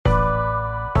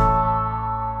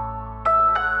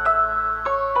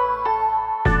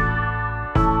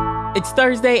It's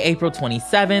Thursday, April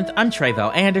 27th. I'm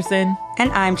Tre'vell Anderson.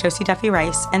 And I'm Josie Duffy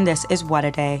Rice, and this is What a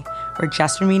Day, where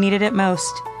just when we needed it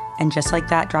most, and just like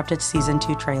that, dropped its season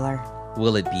 2 trailer.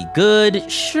 Will it be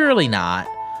good? Surely not.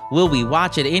 Will we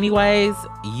watch it anyways?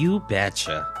 You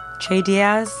betcha. Che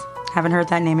Diaz? Haven't heard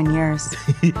that name in years.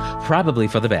 Probably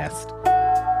for the best.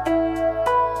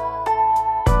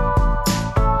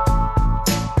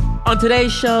 On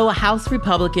today's show, House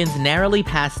Republicans narrowly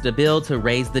passed a bill to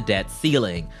raise the debt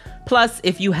ceiling. Plus,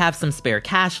 if you have some spare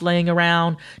cash laying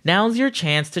around, now's your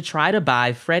chance to try to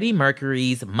buy Freddie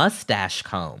Mercury's mustache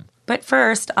comb. But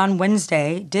first, on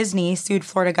Wednesday, Disney sued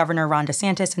Florida Governor Ron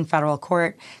DeSantis in federal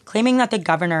court, claiming that the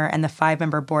governor and the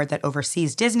 5-member board that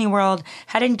oversees Disney World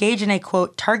had engaged in a,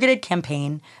 quote, targeted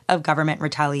campaign of government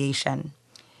retaliation.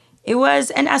 It was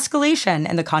an escalation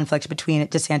in the conflict between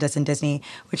DeSantis and Disney,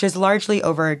 which is largely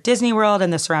over Disney World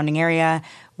and the surrounding area,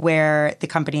 where the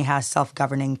company has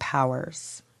self-governing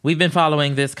powers. We've been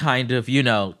following this kind of,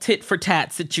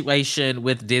 tit-for-tat situation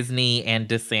with Disney and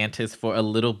DeSantis for a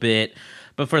little bit.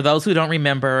 But for those who don't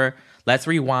remember, let's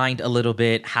rewind a little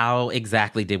bit. How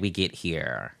exactly did we get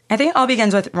here? I think it all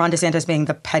begins with Ron DeSantis being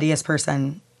the pettiest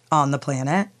person on the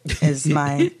planet, is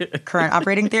my current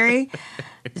operating theory.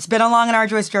 It's been a long and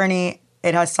arduous journey.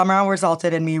 It has somehow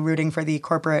resulted in me rooting for the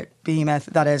corporate behemoth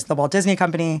that is the Walt Disney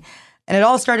Company. And it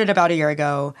all started about a year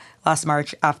ago, last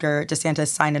March, after DeSantis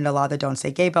signed into law the Don't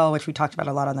Say Gay bill, which we talked about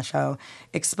a lot on the show,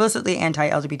 explicitly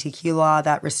anti-LGBTQ law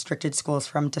that restricted schools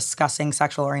from discussing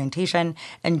sexual orientation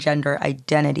and gender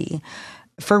identity.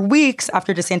 For weeks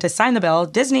after DeSantis signed the bill,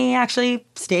 Disney actually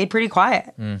stayed pretty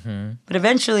quiet. Mm-hmm. But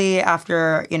eventually,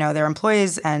 after their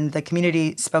employees and the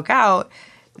community spoke out,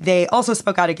 they also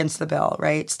spoke out against the bill,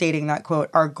 right? Stating that, quote,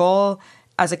 our goal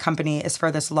as a company is for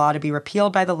this law to be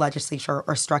repealed by the legislature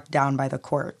or struck down by the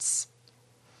courts.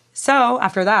 So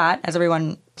after that, as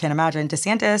everyone can imagine,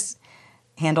 DeSantis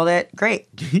handled it great,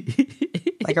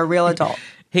 like a real adult.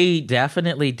 He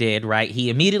definitely did, right? He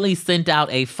immediately sent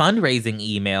out a fundraising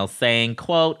email saying,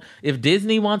 quote, if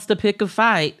Disney wants to pick a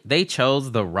fight, they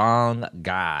chose the wrong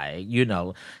guy.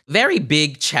 Very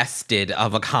big-chested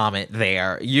of a comment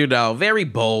there, very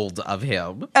bold of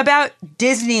him. About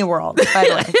Disney World, by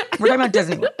the way. We're talking about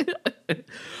Disney World.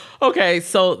 Okay,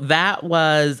 so that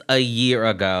was a year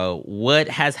ago. What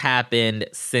has happened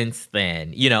since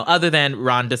then? Other than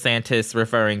Ron DeSantis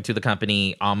referring to the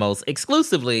company almost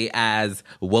exclusively as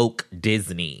woke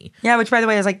Disney. Yeah, which, by the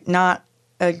way, is not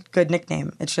a good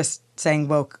nickname. It's just saying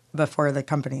woke before the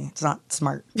company. It's not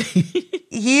smart.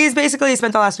 He's basically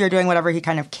spent the last year doing whatever he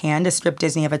kind of can to strip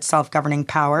Disney of its self-governing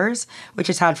powers,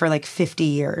 which it's had for 50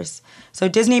 years. So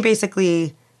Disney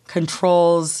basically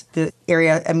controls the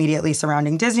area immediately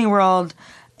surrounding Disney World,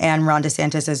 and Ron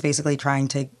DeSantis is basically trying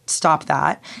to stop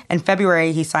that. In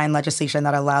February, he signed legislation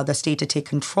that allowed the state to take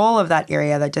control of that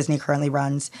area that Disney currently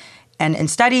runs, and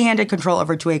instead he handed control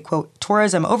over to a, quote,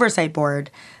 tourism oversight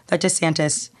board that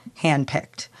DeSantis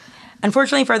handpicked.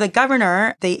 Unfortunately for the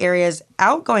governor, the area's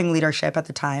outgoing leadership at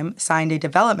the time signed a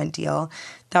development deal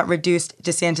that reduced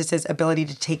DeSantis' ability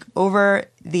to take over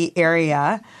the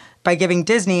area by giving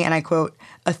Disney, and I quote,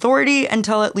 authority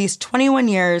until at least 21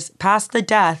 years past the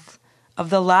death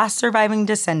of the last surviving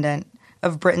descendant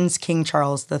of Britain's King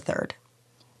Charles III.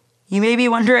 You may be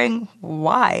wondering,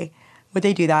 why would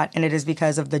they do that? And it is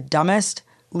because of the dumbest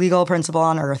legal principle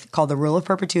on earth called the rule of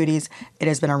perpetuities. It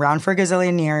has been around for a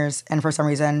gazillion years, and for some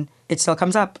reason, it still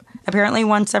comes up. Apparently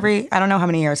once every, I don't know how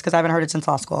many years, because I haven't heard it since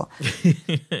law school.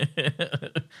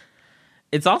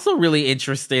 It's also really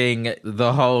interesting,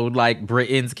 the whole,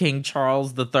 Britain's King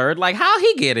Charles III. How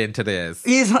he get into this?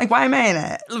 He's why am I in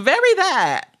it? Very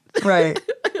that. Right.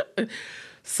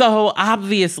 So,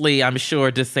 obviously, I'm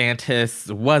sure DeSantis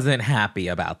wasn't happy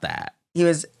about that. He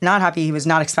was not happy. He was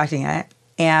not expecting it.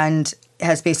 And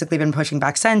has basically been pushing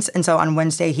back since. And so on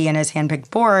Wednesday, he and his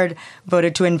handpicked board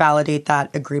voted to invalidate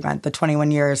that agreement, the 21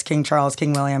 years, King Charles,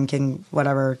 King William, King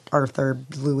whatever, Arthur,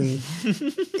 Louis.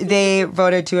 They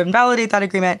voted to invalidate that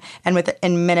agreement, and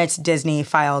within minutes, Disney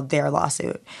filed their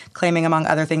lawsuit, claiming, among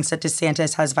other things, that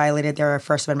DeSantis has violated their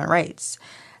First Amendment rights.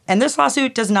 And this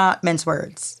lawsuit does not mince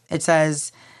words. It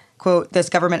says, quote, this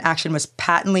government action was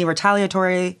patently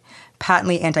retaliatory,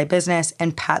 patently anti-business,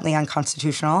 and patently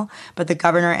unconstitutional, but the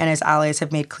governor and his allies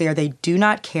have made clear they do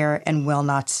not care and will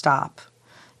not stop.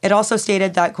 It also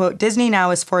stated that, quote, Disney now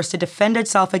is forced to defend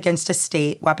itself against a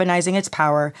state weaponizing its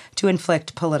power to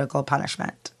inflict political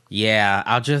punishment. Yeah,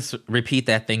 I'll just repeat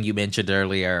that thing you mentioned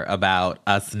earlier about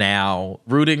us now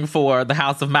rooting for the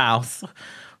House of Mouse.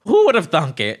 Who would have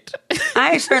thunk it?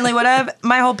 I certainly would have.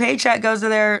 My whole paycheck goes to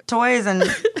their toys, and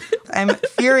I'm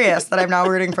furious that I'm now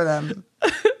rooting for them.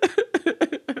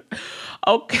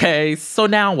 Okay, so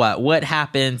now what? What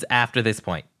happens after this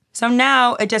point? So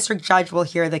now a district judge will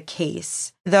hear the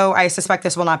case, though I suspect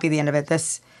this will not be the end of it.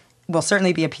 This will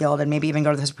certainly be appealed and maybe even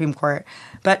go to the Supreme Court.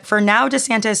 But for now,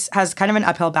 DeSantis has kind of an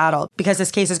uphill battle because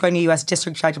this case is going to U.S.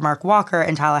 District Judge Mark Walker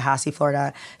in Tallahassee,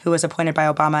 Florida, who was appointed by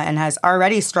Obama and has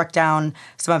already struck down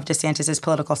some of DeSantis'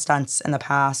 political stunts in the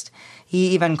past. He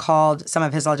even called some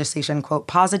of his legislation, quote,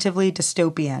 positively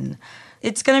dystopian.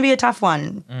 It's going to be a tough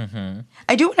one.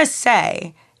 I do want to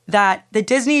say that the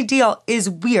Disney deal is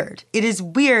weird. It is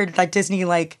weird that Disney,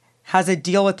 has a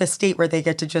deal with the state where they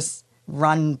get to just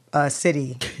run a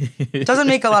city. It doesn't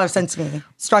make a lot of sense to me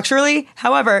structurally.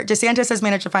 However, DeSantis has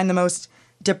managed to find the most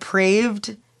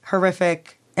depraved,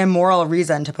 horrific, immoral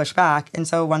reason to push back. And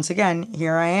so once again,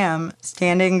 here I am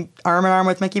standing arm in arm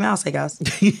with Mickey Mouse, I guess.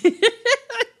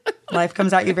 Life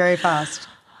comes at you very fast.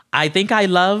 I think I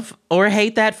love or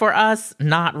hate that for us.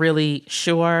 Not really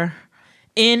sure.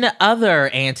 In other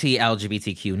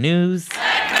anti-LGBTQ news,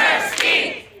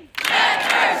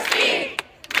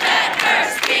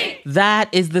 that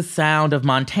is the sound of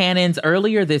Montanans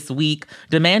earlier this week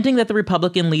demanding that the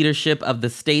Republican leadership of the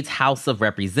state's House of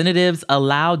Representatives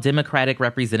allow Democratic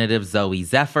Representative Zooey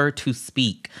Zephyr to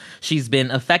speak. She's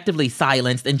been effectively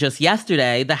silenced, and just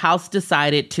yesterday, the House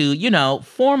decided to,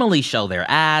 formally show their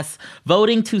ass,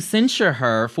 voting to censure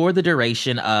her for the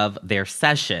duration of their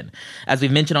session. As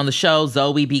we've mentioned on the show,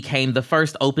 Zooey became the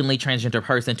first openly transgender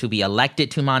person to be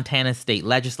elected to Montana's state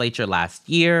legislature last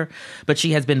year, but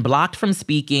she has been blocked from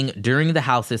speaking during the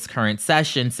House's current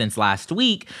session since last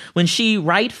week, when she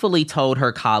rightfully told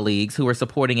her colleagues who were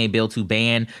supporting a bill to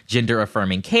ban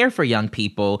gender-affirming care for young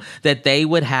people that they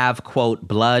would have, quote,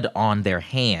 blood on their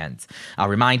hands. I'll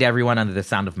remind everyone under the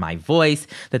sound of my voice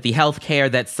that the health care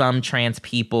that some trans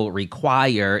people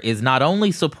require is not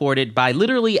only supported by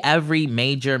literally every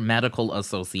major medical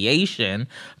association,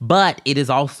 but it is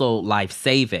also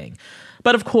life-saving.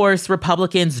 But of course,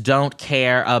 Republicans don't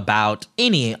care about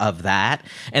any of that,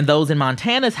 and those in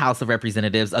Montana's House of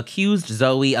Representatives accused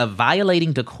Zooey of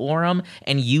violating decorum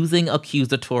and using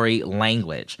accusatory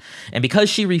language. And because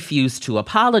she refused to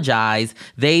apologize,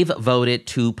 they've voted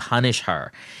to punish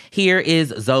her. Here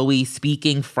is Zooey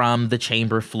speaking from the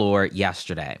chamber floor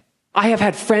yesterday. I have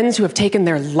had friends who have taken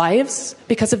their lives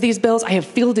because of these bills. I have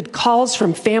fielded calls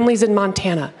from families in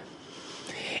Montana,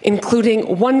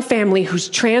 including one family whose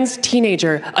trans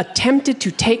teenager attempted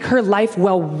to take her life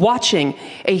while watching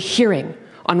a hearing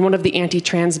on one of the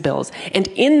anti-trans bills. And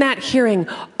in that hearing,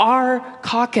 our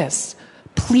caucus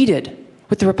pleaded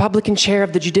with the Republican chair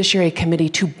of the Judiciary Committee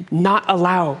to not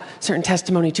allow certain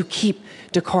testimony, to keep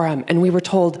decorum. And we were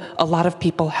told a lot of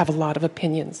people have a lot of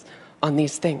opinions on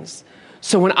these things.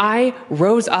 So when I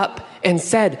rose up and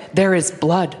said, there is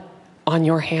blood on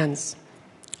your hands,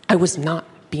 I was not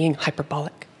being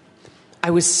hyperbolic. I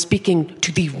was speaking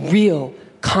to the real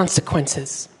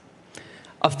consequences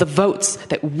of the votes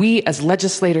that we as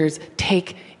legislators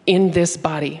take in this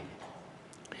body.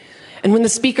 And when the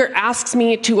speaker asks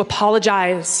me to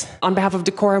apologize on behalf of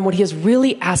decorum, what he is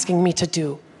really asking me to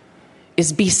do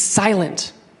is be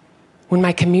silent when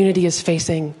my community is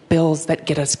facing bills that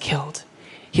get us killed.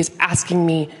 He is asking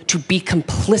me to be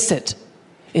complicit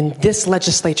in this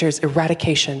legislature's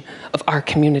eradication of our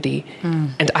community.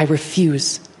 And I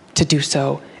refuse to do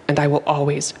so, and I will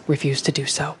always refuse to do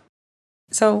so.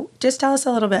 So just tell us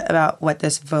a little bit about what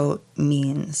this vote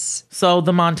means. So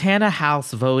the Montana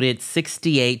House voted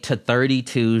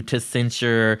 68-32 to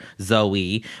censure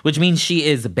Zooey, which means she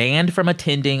is banned from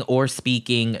attending or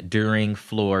speaking during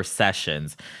floor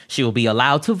sessions. She will be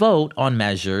allowed to vote on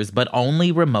measures, but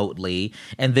only remotely,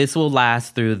 and this will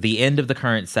last through the end of the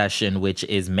current session, which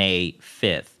is May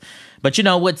 5th. But,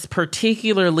 what's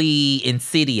particularly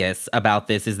insidious about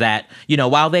this is that,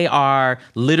 while they are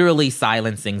literally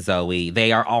silencing Zooey,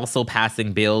 they are also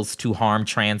passing bills to harm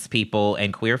trans people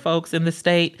and queer folks in the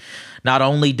state. Not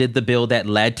only did the bill that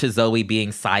led to Zooey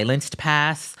being silenced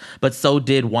pass, but so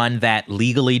did one that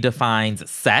legally defines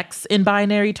sex in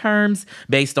binary terms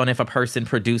based on if a person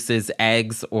produces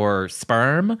eggs or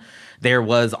sperm. There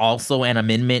was also an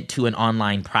amendment to an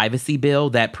online privacy bill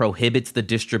that prohibits the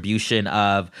distribution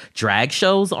of drag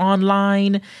shows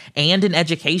online, and an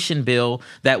education bill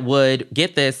that would,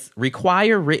 get this,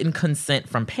 require written consent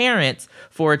from parents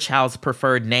for a child's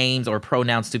preferred names or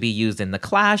pronouns to be used in the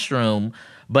classroom,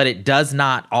 but it does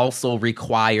not also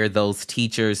require those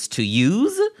teachers to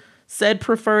use said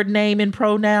preferred name and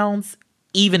pronouns,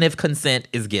 even if consent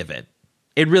is given.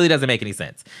 It really doesn't make any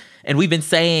sense. And we've been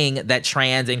saying that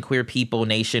trans and queer people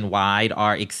nationwide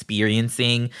are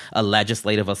experiencing a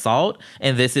legislative assault,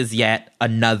 and this is yet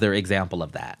another example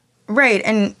of that. Right,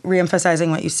 and reemphasizing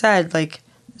what you said,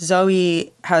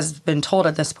 Zoe has been told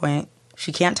at this point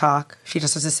she can't talk. She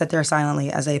just has to sit there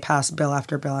silently as they pass bill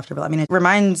after bill after bill. I mean, it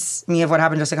reminds me of what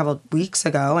happened just a couple of weeks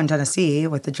ago in Tennessee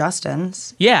with the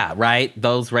Justins. Yeah, right.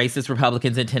 Those racist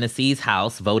Republicans in Tennessee's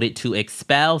House voted to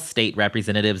expel state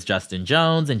representatives Justin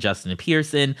Jones and Justin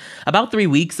Pearson about 3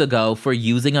 weeks ago for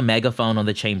using a megaphone on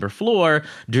the chamber floor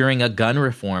during a gun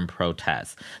reform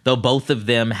protest. Though both of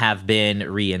them have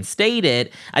been reinstated,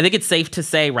 I think it's safe to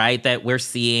say, right, that we're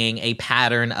seeing a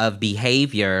pattern of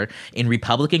behavior in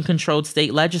Republican-controlled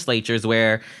state legislatures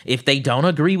where if they don't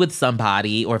agree with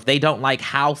somebody or if they don't like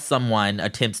how someone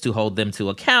attempts to hold them to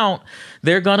account,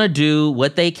 they're gonna do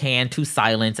what they can to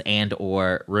silence and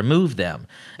or remove them.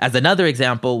 As another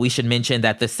example, we should mention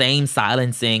that the same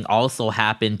silencing also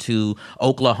happened to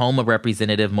Oklahoma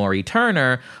Representative Maury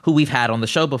Turner, who we've had on the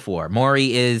show before.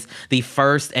 Maury is the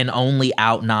first and only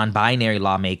out non-binary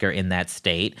lawmaker in that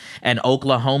state, and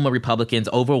Oklahoma Republicans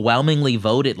overwhelmingly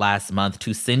voted last month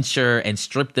to censure and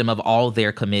strip them of all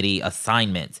their committee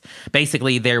assignments.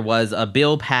 Basically, there was a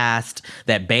bill passed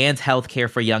that bans health care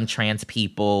for young trans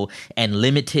people and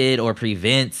limited or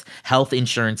prevents health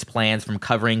insurance plans from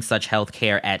covering such health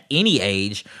care at any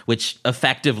age, which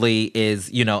effectively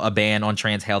is, a ban on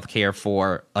trans health care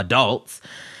for adults.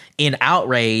 In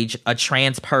outrage, a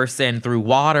trans person threw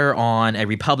water on a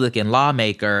Republican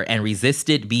lawmaker and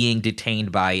resisted being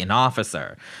detained by an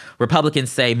officer.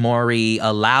 Republicans say Maury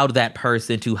allowed that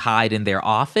person to hide in their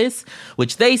office,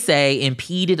 which they say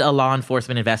impeded a law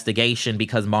enforcement investigation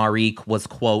because Maury was,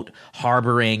 quote,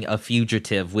 harboring a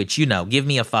fugitive, which, give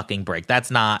me a fucking break. That's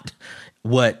not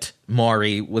what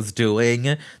Maury was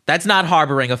doing. That's not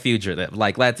harboring a fugitive.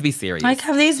 Let's be serious.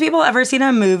 Have these people ever seen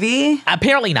a movie?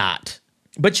 Apparently not.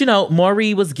 But,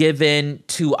 Maury was given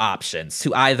two options: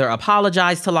 to either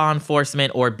apologize to law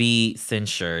enforcement or be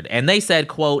censured. And they said,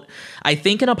 quote, "I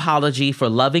think an apology for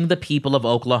loving the people of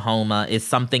Oklahoma is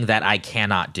something that I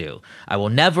cannot do. I will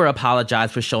never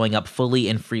apologize for showing up fully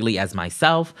and freely as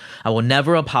myself. I will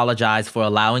never apologize for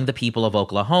allowing the people of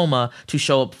Oklahoma to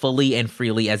show up fully and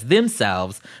freely as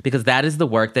themselves, because that is the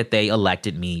work that they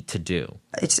elected me to do."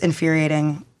 It's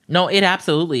infuriating. No, it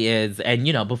absolutely is. And,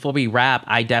 before we wrap,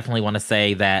 I definitely want to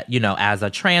say that, as a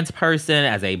trans person,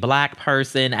 as a Black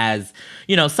person, as,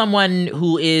 someone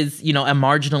who is, a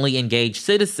marginally engaged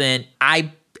citizen,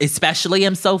 I especially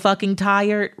am so fucking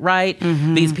tired, right?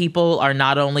 Mm-hmm. These people are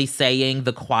not only saying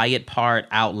the quiet part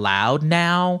out loud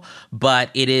now, but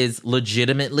it is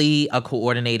legitimately a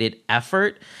coordinated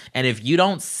effort. And if you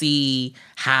don't see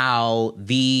how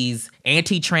these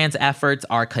anti-trans efforts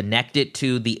are connected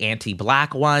to the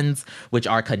anti-Black ones, which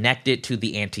are connected to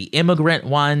the anti-immigrant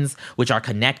ones, which are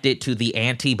connected to the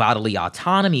anti-bodily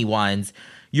autonomy ones,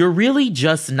 you're really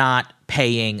just not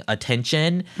paying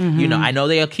attention. Mm-hmm. I know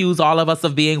they accuse all of us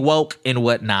of being woke and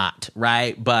whatnot,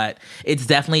 right? But it's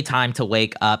definitely time to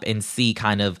wake up and see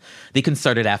kind of the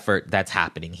concerted effort that's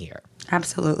happening here.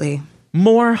 Absolutely.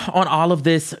 More on all of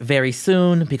this very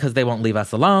soon because they won't leave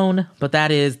us alone. But that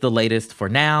is the latest for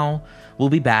now. We'll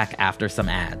be back after some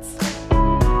ads.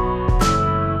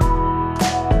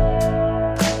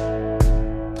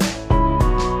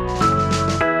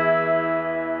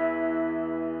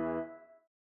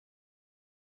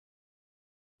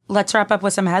 Let's wrap up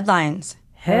with some headlines.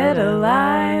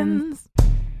 Headlines.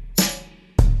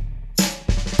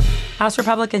 House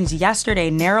Republicans yesterday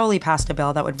narrowly passed a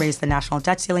bill that would raise the national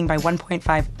debt ceiling by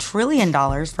 $1.5 trillion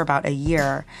for about a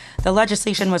year. The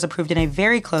legislation was approved in a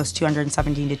very close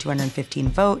 217 to 215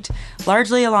 vote,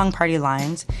 largely along party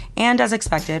lines, and as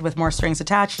expected, with more strings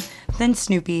attached than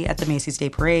Snoopy at the Macy's Day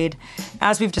Parade.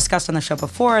 As we've discussed on the show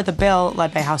before, the bill,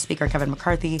 led by House Speaker Kevin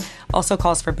McCarthy, also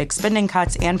calls for big spending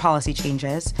cuts and policy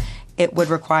changes. It would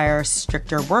require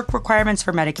stricter work requirements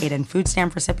for Medicaid and food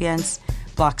stamp recipients,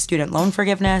 block student loan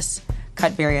forgiveness,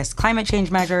 cut various climate change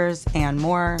measures, and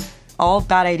more. All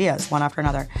bad ideas, one after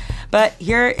another. But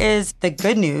here is the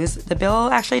good news. The bill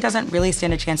actually doesn't really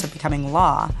stand a chance of becoming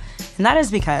law. And that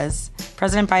is because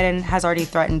President Biden has already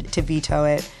threatened to veto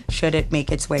it should it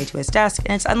make its way to his desk,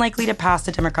 and it's unlikely to pass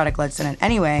the Democratic-led Senate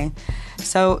anyway.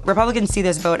 So Republicans see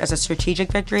this vote as a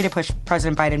strategic victory to push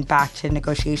President Biden back to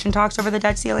negotiation talks over the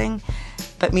debt ceiling.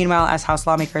 But meanwhile, as House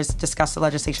lawmakers discussed the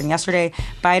legislation yesterday,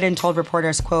 Biden told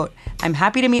reporters, quote, "I'm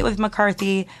happy to meet with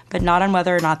McCarthy, but not on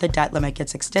whether or not the debt limit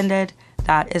gets extended.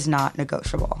 That is not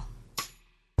negotiable."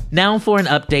 Now for an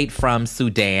update from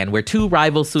Sudan, where two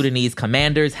rival Sudanese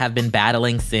commanders have been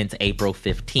battling since April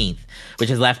 15th, which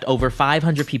has left over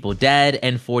 500 people dead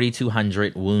and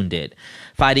 4,200 wounded.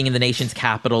 Fighting in the nation's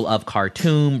capital of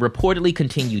Khartoum reportedly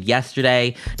continued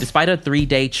yesterday, despite a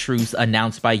 3-day truce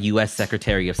announced by U.S.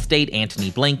 Secretary of State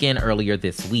Antony Blinken earlier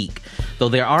this week, though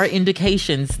there are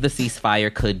indications the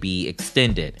ceasefire could be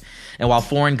extended. And while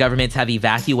foreign governments have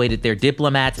evacuated their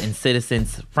diplomats and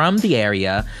citizens from the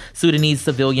area, Sudanese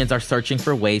civilians are searching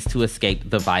for ways to escape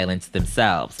the violence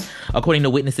themselves. According to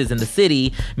witnesses in the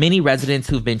city, many residents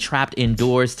who've been trapped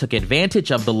indoors took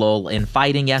advantage of the lull in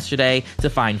fighting yesterday to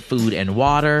find food and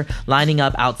water, lining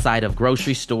up outside of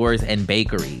grocery stores and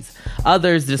bakeries.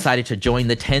 Others decided to join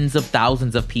the tens of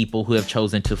thousands of people who have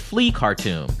chosen to flee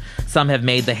Khartoum. Some have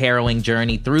made the harrowing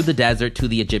journey through the desert to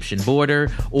the Egyptian border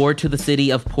or to the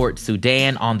city of Port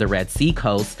Sudan on the Red Sea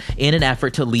coast in an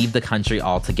effort to leave the country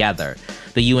altogether.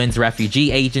 The UN's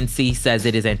refugee agency says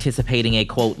it is anticipating a,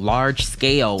 quote,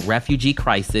 large-scale refugee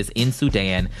crisis in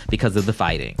Sudan because of the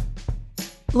fighting.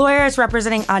 Lawyers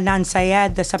representing Adnan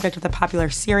Syed, the subject of the popular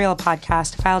Serial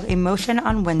podcast, filed a motion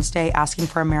on Wednesday asking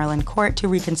for a Maryland court to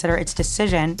reconsider its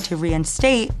decision to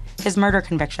reinstate his murder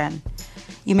conviction.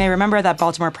 You may remember that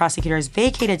Baltimore prosecutors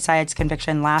vacated Syed's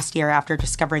conviction last year after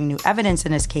discovering new evidence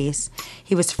in his case.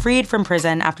 He was freed from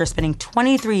prison after spending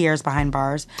 23 years behind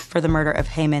bars for the murder of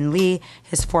Hae Min Lee,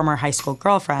 his former high school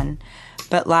girlfriend.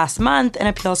 But last month, an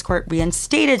appeals court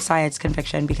reinstated Syed's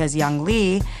conviction because Young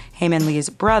Lee, Hae Min Lee's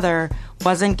brother,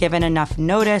 wasn't given enough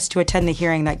notice to attend the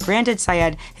hearing that granted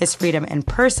Syed his freedom in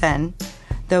person,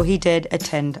 though he did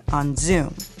attend on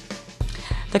Zoom.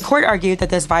 The court argued that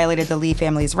this violated the Lee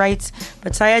family's rights,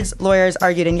 but Syed's lawyers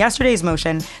argued in yesterday's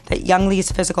motion that Young Lee's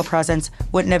physical presence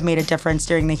wouldn't have made a difference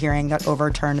during the hearing that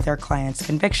overturned their client's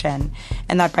conviction,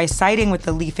 and that by siding with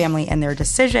the Lee family in their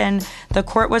decision, the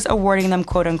court was awarding them,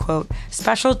 quote-unquote,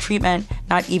 special treatment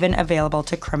not even available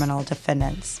to criminal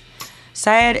defendants.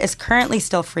 Syed is currently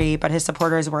still free, but his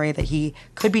supporters worry that he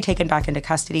could be taken back into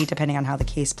custody depending on how the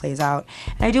case plays out.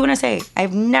 And I do want to say,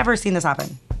 I've never seen this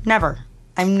happen. Never.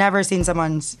 I've never seen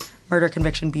someone's murder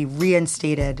conviction be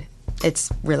reinstated.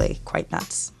 It's really quite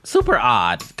nuts. Super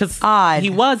odd, because he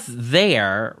was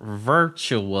there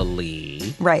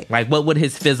virtually. Right. Like, what would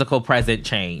his physical presence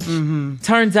change? Mm-hmm.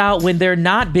 Turns out when they're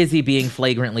not busy being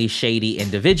flagrantly shady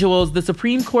individuals, the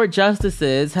Supreme Court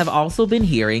justices have also been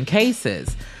hearing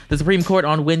cases. The Supreme Court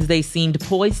on Wednesday seemed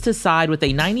poised to side with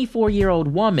a 94-year-old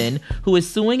woman who is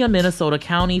suing a Minnesota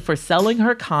county for selling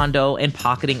her condo and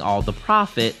pocketing all the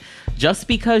profit just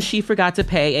because she forgot to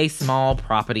pay a small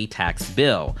property tax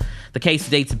bill. The case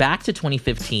dates back to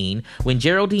 2015 when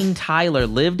Geraldine Tyler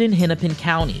lived in Hennepin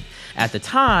County. At the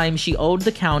time, she owed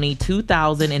the county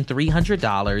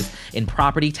 $2,300 in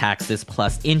property taxes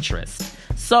plus interest.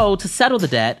 So, to settle the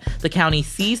debt, the county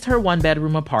seized her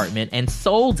one-bedroom apartment and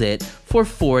sold it for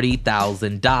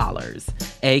 $40,000,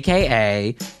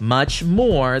 aka much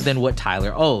more than what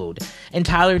Tyler owed. And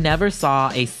Tyler never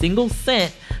saw a single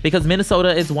cent because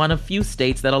Minnesota is one of few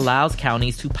states that allows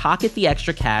counties to pocket the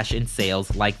extra cash in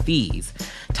sales like these.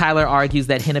 Tyler argues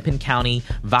that Hennepin County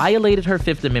violated her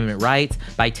Fifth Amendment rights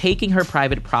by taking her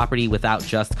private property without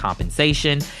just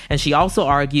compensation, and she also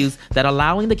argues that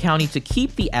allowing the county to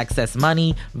keep the excess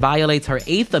money violates her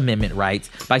Eighth Amendment rights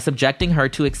by subjecting her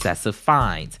to excessive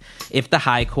fines. If the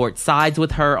High Court sides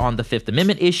with her on the Fifth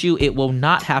Amendment issue, it will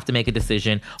not have to make a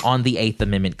decision on the Eighth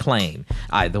Amendment claim.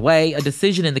 Either way, a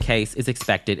decision in the case is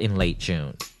expected in late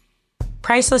June.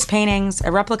 Priceless paintings,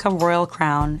 a replica royal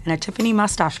crown, and a Tiffany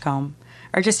mustache comb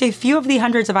are just a few of the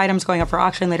hundreds of items going up for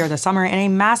auction later this summer in a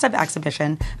massive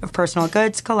exhibition of personal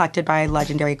goods collected by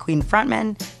legendary Queen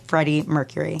frontman Freddie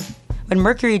Mercury. When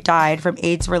Mercury died from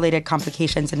AIDS-related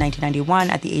complications in 1991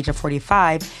 at the age of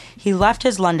 45, he left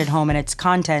his London home and its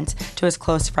contents to his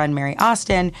close friend Mary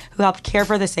Austin, who helped care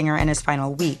for the singer in his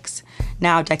final weeks.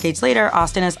 Now, decades later,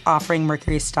 Austin is offering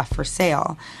Mercury's stuff for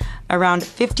sale. Around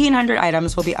 1,500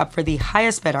 items will be up for the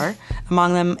highest bidder,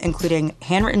 among them including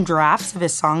handwritten drafts of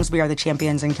his songs We Are the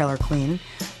Champions and Killer Queen,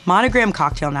 monogram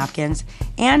cocktail napkins,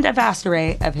 and a vast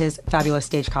array of his fabulous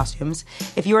stage costumes.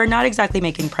 If you are not exactly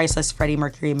making priceless Freddie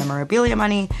Mercury memorabilia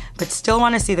money, but still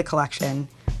want to see the collection,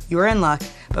 you are in luck.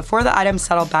 Before the items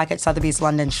settle back at Sotheby's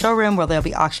London showroom, where they'll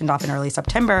be auctioned off in early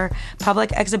September,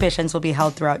 public exhibitions will be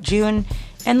held throughout June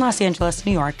in Los Angeles,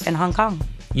 New York, and Hong Kong.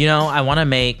 You know, I want to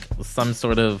make some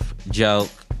sort of joke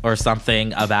or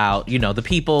something about, the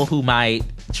people who might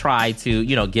try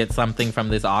to, get something from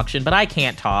this auction, but I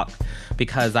can't talk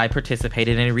because I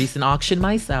participated in a recent auction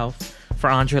myself for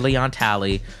Andre Leon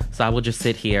Talley, so I will just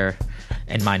sit here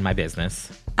and mind my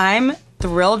business. I'm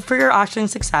thrilled for your auction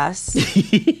success.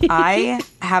 I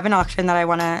have an auction that I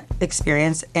want to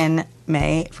experience in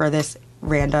May for this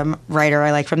random writer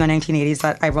I like from the 1980s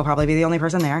that I will probably be the only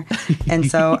person there. And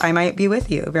so I might be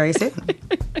with you very soon.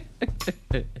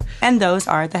 And those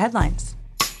are the headlines.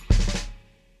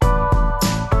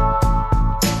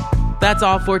 That's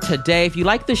all for today. If you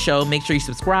like the show, make sure you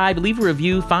subscribe, leave a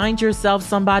review, find yourself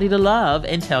somebody to love,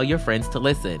 and tell your friends to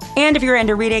listen. And if you're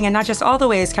into reading and not just all the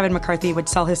ways Kevin McCarthy would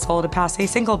sell his soul to pass a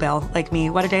single bill like me,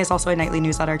 What a Day is also a nightly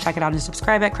newsletter. Check it out and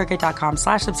subscribe at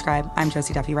Crooked.com/subscribe. I'm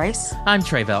Josie Duffy Rice. I'm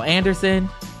Tre'vell Anderson.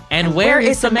 And where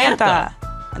is Samantha?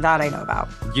 That I know about.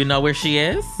 You know where she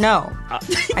is? No.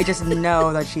 I just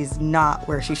know that she's not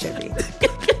where she should be.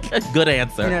 Good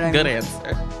answer. You know what I Good mean?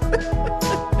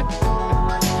 answer.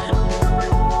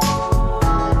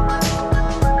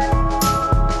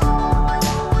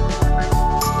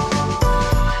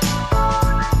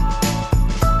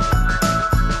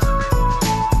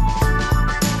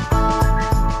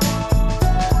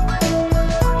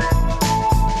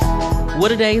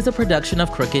 What a Day is a production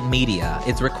of Crooked Media.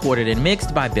 It's recorded and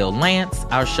mixed by Bill Lance.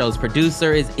 Our show's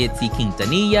producer is Itzy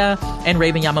Quintanilla, and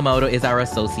Raven Yamamoto is our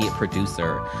associate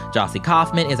producer. Jossie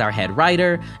Kaufman is our head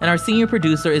writer, and our senior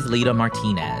producer is Lita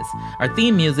Martinez. Our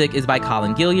theme music is by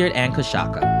Colin Gilliard and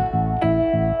Kashaka.